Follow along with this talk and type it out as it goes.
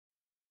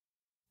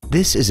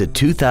This is a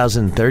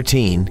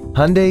 2013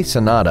 Hyundai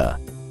Sonata.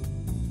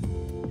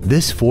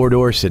 This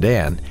four-door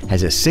sedan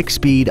has a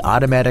 6-speed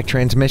automatic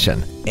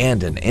transmission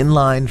and an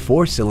inline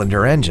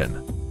 4-cylinder engine.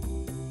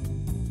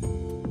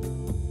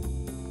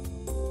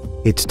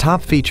 Its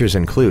top features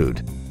include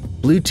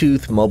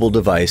Bluetooth mobile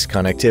device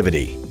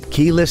connectivity,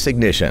 keyless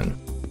ignition,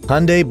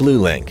 Hyundai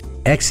BlueLink,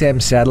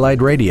 XM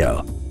satellite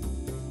radio,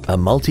 a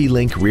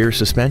multi-link rear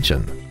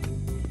suspension,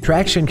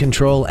 traction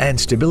control and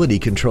stability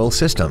control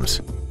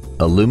systems,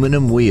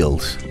 aluminum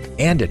wheels,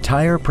 and a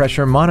tire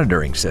pressure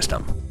monitoring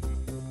system.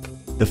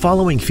 The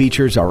following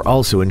features are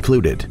also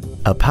included: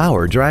 a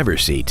power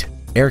driver's seat,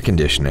 air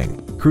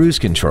conditioning, cruise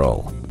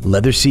control,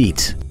 leather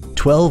seats,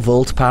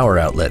 12-volt power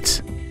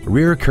outlets,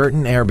 rear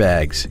curtain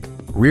airbags,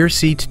 rear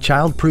seat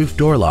child-proof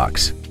door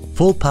locks,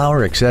 full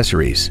power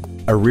accessories,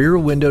 a rear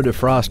window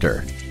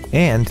defroster,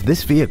 and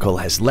this vehicle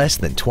has less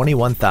than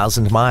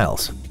 21,000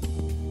 miles.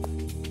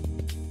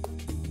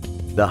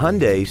 The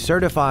Hyundai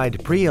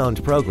Certified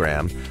Pre-Owned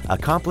program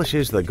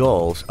accomplishes the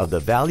goals of the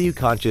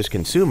value-conscious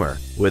consumer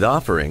with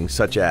offerings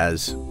such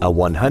as a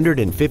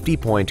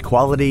 150-point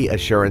quality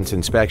assurance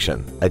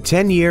inspection, a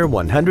 10-year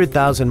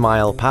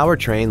 100,000-mile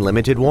powertrain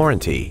limited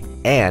warranty,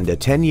 and a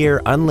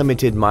 10-year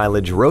unlimited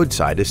mileage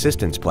roadside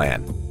assistance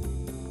plan.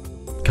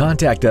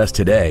 Contact us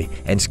today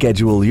and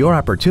schedule your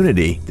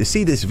opportunity to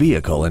see this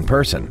vehicle in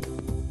person.